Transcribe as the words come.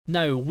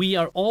Now, we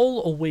are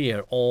all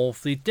aware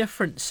of the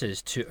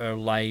differences to our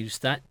lives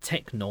that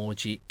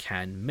technology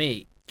can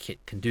make.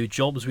 It can do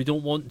jobs we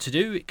don't want to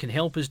do. It can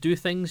help us do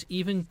things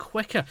even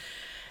quicker.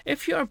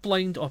 If you are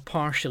blind or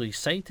partially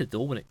sighted,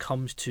 though, when it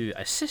comes to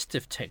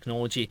assistive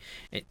technology,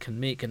 it can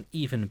make an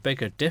even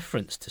bigger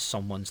difference to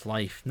someone's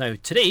life. Now,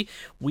 today,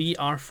 we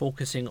are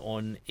focusing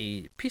on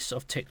a piece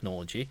of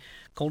technology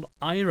called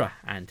AIRA,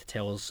 and to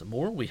tell us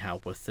more, we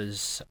have with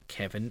us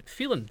Kevin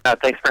Phelan.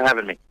 Thanks for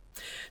having me.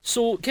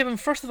 So, Kevin,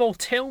 first of all,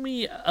 tell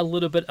me a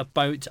little bit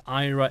about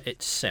AIRA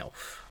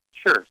itself.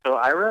 Sure. So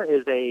AIRA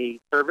is a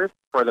service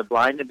for the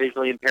blind and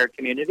visually impaired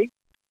community.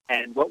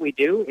 And what we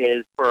do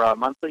is, for a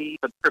monthly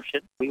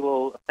subscription, we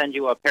will send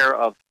you a pair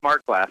of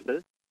smart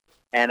glasses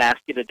and ask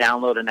you to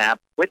download an app.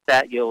 With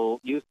that,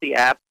 you'll use the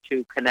app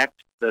to connect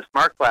the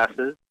smart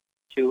glasses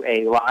to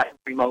a live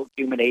remote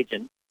human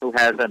agent who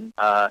has an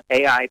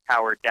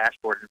AI-powered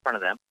dashboard in front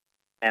of them.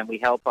 And we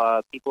help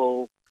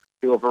people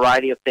do a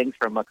variety of things,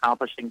 from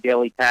accomplishing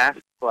daily tasks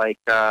like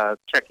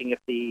checking if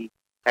the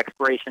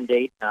expiration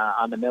date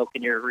on the milk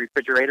in your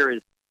refrigerator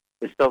is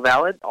still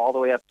valid, all the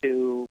way up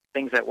to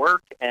things at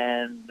work.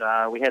 And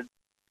we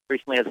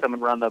recently had someone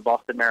run the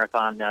Boston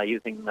Marathon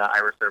using the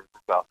AIRA service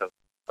as well. So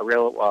a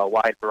real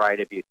wide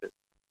variety of uses.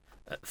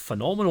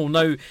 Phenomenal.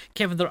 Now,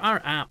 Kevin, there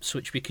are apps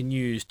which we can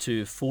use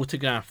to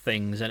photograph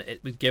things, and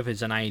it would give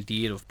us an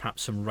idea of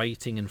perhaps some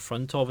writing in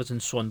front of us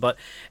and so on, but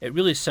it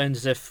really sounds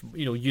as if,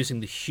 using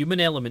the human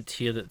element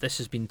here, that this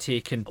has been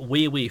taken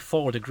way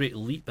forward, a great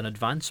leap and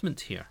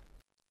advancement here.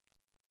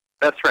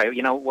 That's right.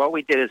 What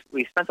we did is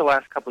we spent the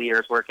last couple of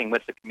years working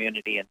with the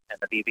community and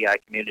the BVI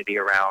community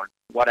around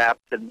what apps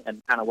and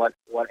kind of what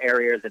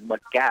areas and what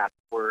gaps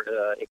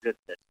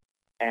existed.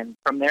 And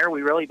from there,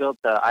 we really built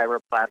the AIRA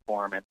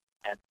platform. And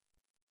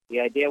the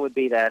idea would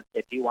be that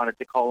if you wanted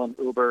to call an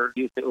Uber,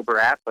 use the Uber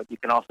app, but you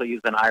can also use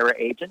an AIRA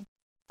agent.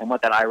 And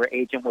what that AIRA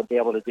agent would be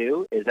able to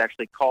do is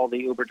actually call the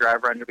Uber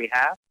driver on your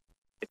behalf.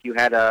 If you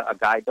had a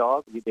guide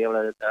dog, you'd be able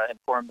to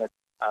inform the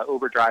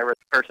Uber driver,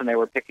 the person they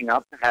were picking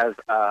up, has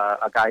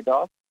a guide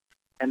dog.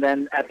 And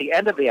then at the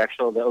end of the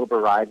Uber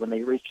ride, when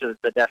they reach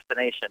the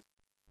destination,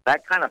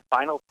 that kind of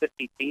final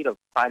 50 feet of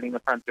finding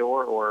the front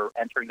door or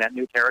entering that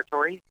new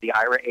territory, the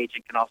AIRA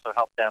agent can also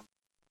help them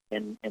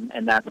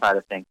in that side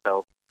of things.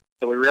 So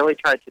we really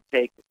tried to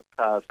take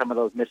some of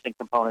those missing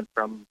components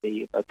from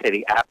the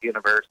app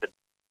universe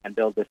and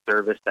build this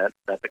service that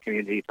the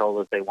community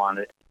told us they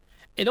wanted.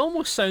 It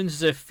almost sounds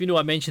as if,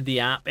 I mentioned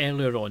the app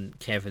earlier on,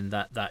 Kevin,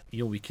 that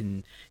we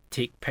can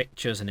take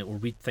pictures and it will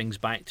read things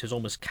back to us,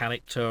 almost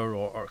character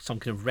or some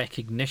kind of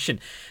recognition.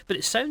 But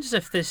it sounds as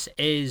if this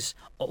is,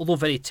 although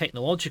very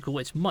technological,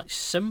 it's much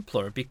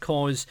simpler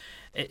because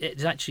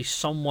it's actually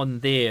someone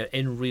there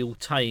in real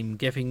time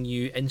giving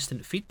you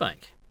instant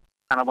feedback.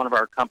 Kind of one of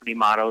our company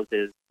mottos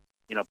is,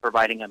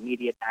 providing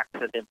immediate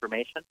access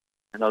information.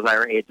 And those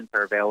AIRA agents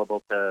are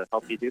available to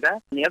help you do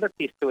that. And the other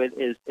piece to it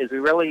is we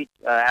really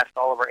asked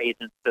all of our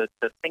agents to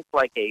think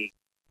like a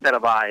set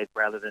of eyes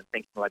rather than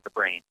thinking like a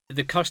brain.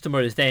 The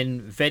customer is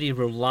then very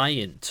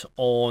reliant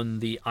on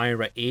the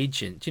AIRA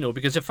agent,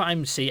 because if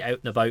I'm, say, out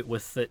and about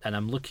with it and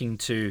I'm looking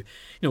to,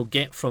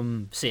 get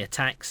from, say, a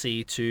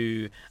taxi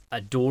to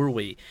a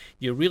doorway,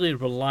 you're really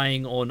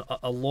relying on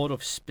a lot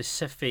of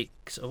specific,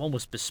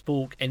 almost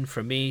bespoke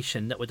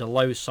information that would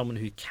allow someone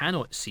who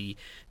cannot see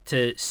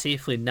to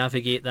safely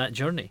navigate that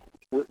journey.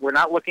 We're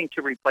not looking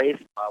to replace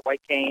a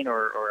white cane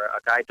or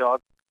a guide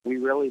dog. We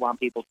really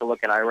want people to look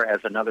at AIRA as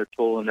another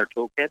tool in their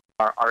toolkit.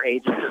 Our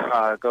agents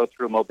go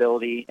through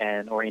mobility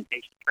and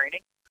orientation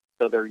training,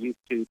 so they're used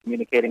to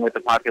communicating with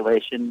the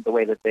population the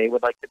way that they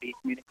would like to be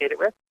communicated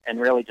with, and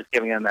really just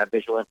giving them that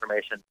visual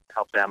information to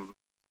help them,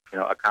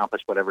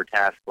 accomplish whatever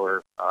task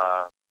or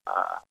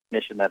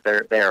mission that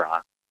they're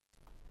on.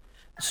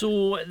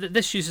 So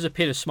this uses a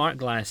pair of smart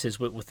glasses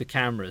with the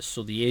cameras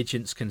so the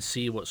agents can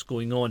see what's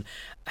going on.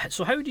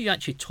 So how do you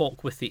actually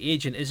talk with the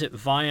agent? Is it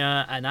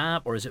via an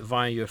app or is it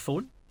via your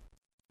phone?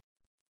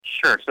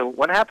 Sure. So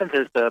what happens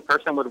is the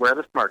person would wear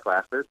the smart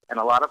glasses, and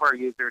a lot of our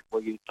users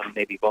will use some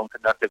maybe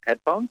bone-conductive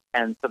headphones.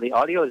 And so the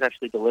audio is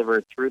actually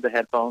delivered through the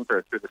headphones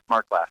or through the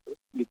smart glasses.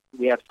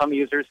 We have some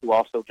users who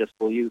also just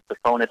will use the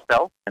phone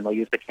itself, and they'll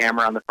use the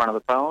camera on the front of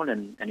the phone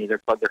and either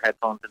plug their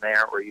headphones in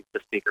there or use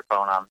the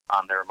speakerphone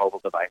on their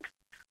mobile device.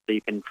 So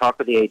you can talk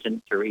with the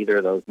agent through either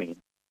of those means.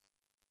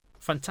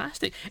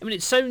 Fantastic. I mean,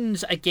 it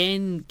sounds,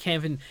 again,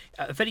 Kevin,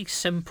 a very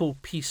simple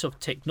piece of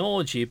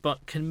technology,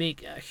 but can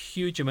make a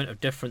huge amount of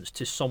difference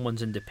to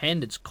someone's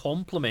independence,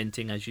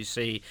 complementing, as you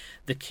say,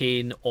 the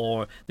cane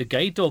or the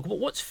guide dog.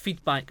 What's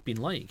feedback been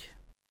like?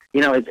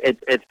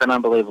 It's been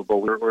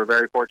unbelievable. We're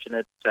very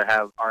fortunate to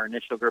have our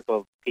initial group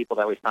of people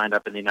that we signed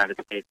up in the United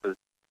States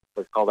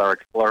was called our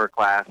Explorer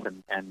class,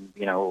 and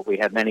we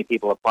had many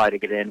people apply to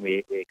get in.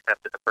 We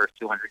accepted the first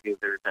 200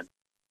 users, and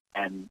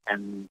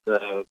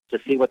to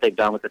see what they've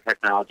done with the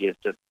technology has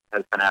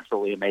been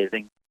absolutely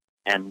amazing.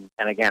 And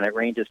again, it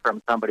ranges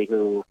from somebody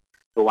who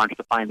wants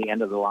to find the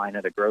end of the line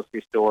at a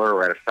grocery store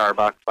or at a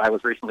Starbucks. I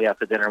was recently out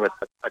to dinner with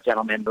a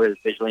gentleman who is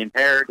visually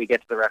impaired. We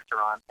get to the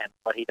restaurant, and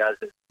what he does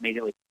is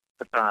immediately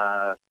puts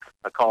a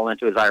call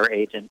into his AIRA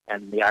agent,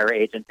 and the AIRA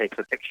agent takes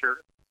a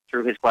picture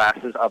through his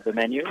glasses of the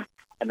menu,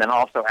 and then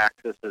also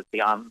accesses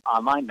the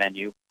online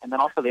menu, and then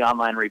also the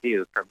online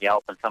reviews from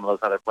Yelp and some of those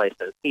other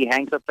places. He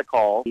hangs up the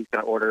call. He's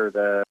going to order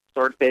the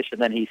swordfish,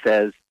 and then he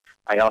says,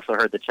 I also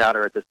heard the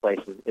chowder at this place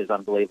is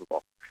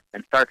unbelievable,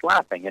 and starts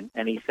laughing.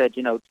 And he said,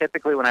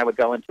 typically when I would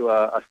go into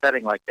a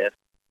setting like this,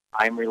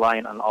 I'm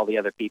relying on all the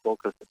other people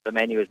because the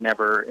menu is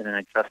never in an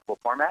accessible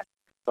format.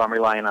 So I'm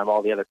relying on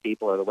all the other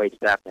people or the wait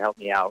staff to help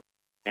me out.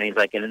 And he's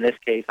like, and in this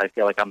case, I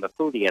feel like I'm the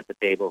foodie at the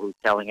table who's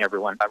telling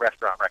everyone my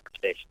restaurant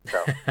recommendation.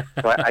 So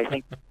I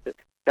think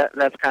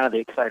that's kind of the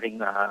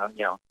exciting,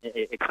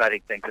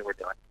 exciting things that we're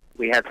doing.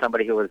 We had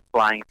somebody who was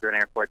flying through an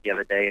airport the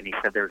other day, and he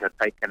said there was a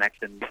tight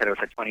connection. He said it was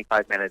a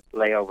 25-minute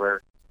layover.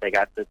 They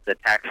got the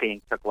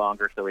taxiing took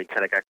longer, so he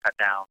said it got cut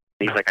down.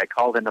 He's like, I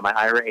called into my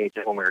AIRA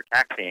agent when we were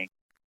taxiing.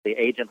 The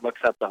agent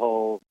looks up the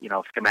whole,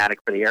 schematic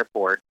for the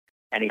airport,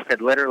 and he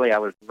said, literally, I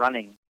was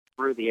running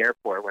through the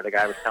airport where the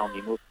guy was telling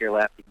me, move to your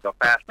left, you can go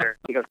faster.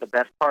 He goes, the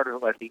best part of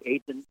it was the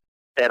agent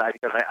said, I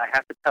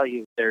have to tell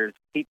you, there's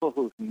people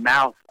whose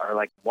mouths are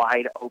like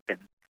wide open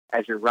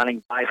as you're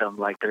running by them,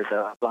 like there's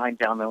a blind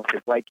gentleman with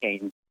his white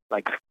cane,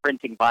 like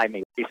sprinting by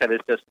me. He said,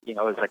 it's just,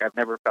 it's like I've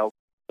never felt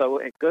so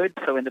good,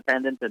 so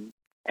independent, and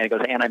he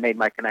goes, and I made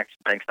my connection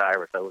thanks to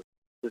AIRA. So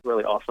it's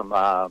really awesome.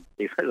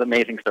 These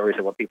amazing stories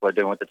of what people are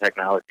doing with the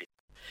technology.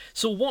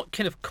 So what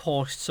kind of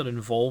costs are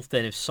involved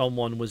then if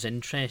someone was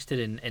interested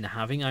in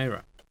having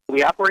AIRA?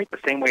 We operate the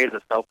same way as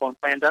a cell phone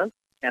plan does,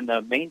 and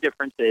the main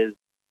difference is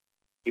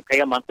you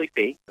pay a monthly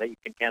fee that you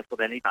can cancel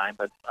at any time.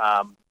 But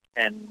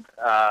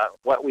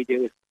what we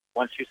do is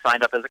once you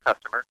sign up as a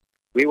customer,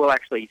 we will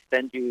actually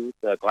send you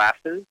the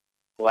glasses.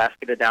 We'll ask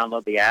you to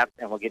download the app,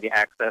 and we'll give you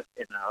access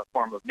in a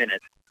form of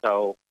minutes.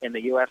 So in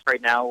the U.S.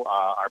 right now,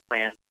 our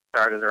plan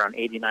started around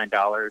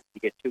 $89.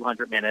 You get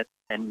 200 minutes,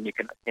 and you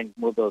can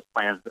move those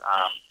plans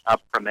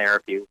up from there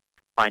if you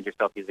find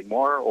yourself using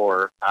more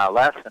or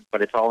less.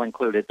 But it's all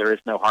included. There is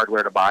no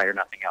hardware to buy or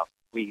nothing else.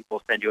 We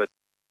will send you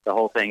the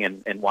whole thing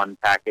in one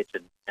package,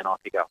 and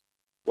off you go.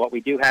 What we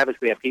do have is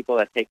we have people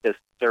that take this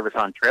service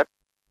on trips.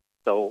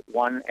 So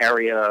one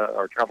area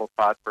or travel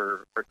spot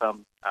for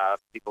some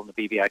people in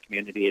the BVI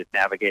community is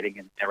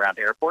navigating around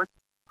airports.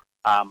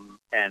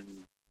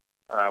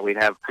 We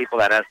have people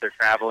that as they're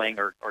traveling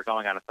or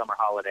going on a summer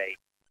holiday,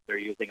 they're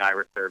using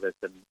AIRA service,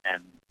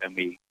 and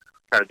we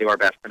try to do our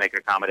best to make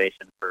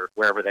accommodations for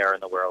wherever they are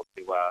in the world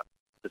to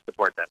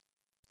support them.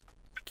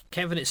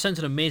 Kevin, it sounds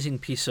an amazing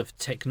piece of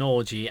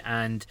technology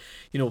and,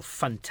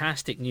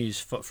 fantastic news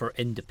for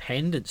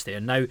independence there.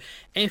 Now,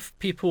 if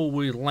people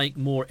would like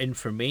more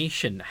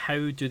information,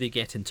 how do they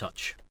get in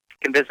touch?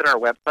 You can visit our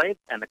website,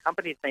 and the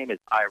company's name is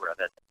AIRA.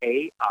 That's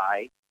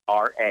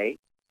AIRA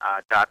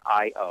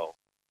 .io.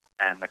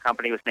 And the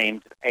company was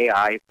named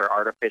AI for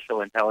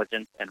artificial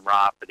intelligence and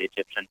Ra for the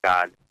Egyptian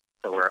god.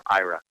 So we're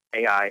AIRA,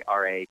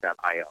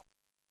 AIRA.io.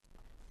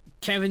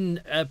 Kevin,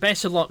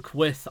 best of luck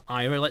with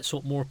AIRA. Let's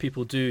hope more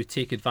people do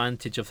take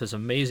advantage of this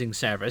amazing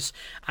service.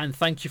 And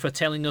thank you for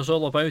telling us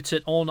all about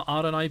it on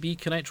RNIB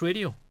Connect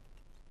Radio.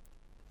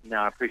 No,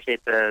 I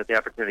appreciate the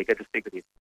opportunity. Good to speak with you.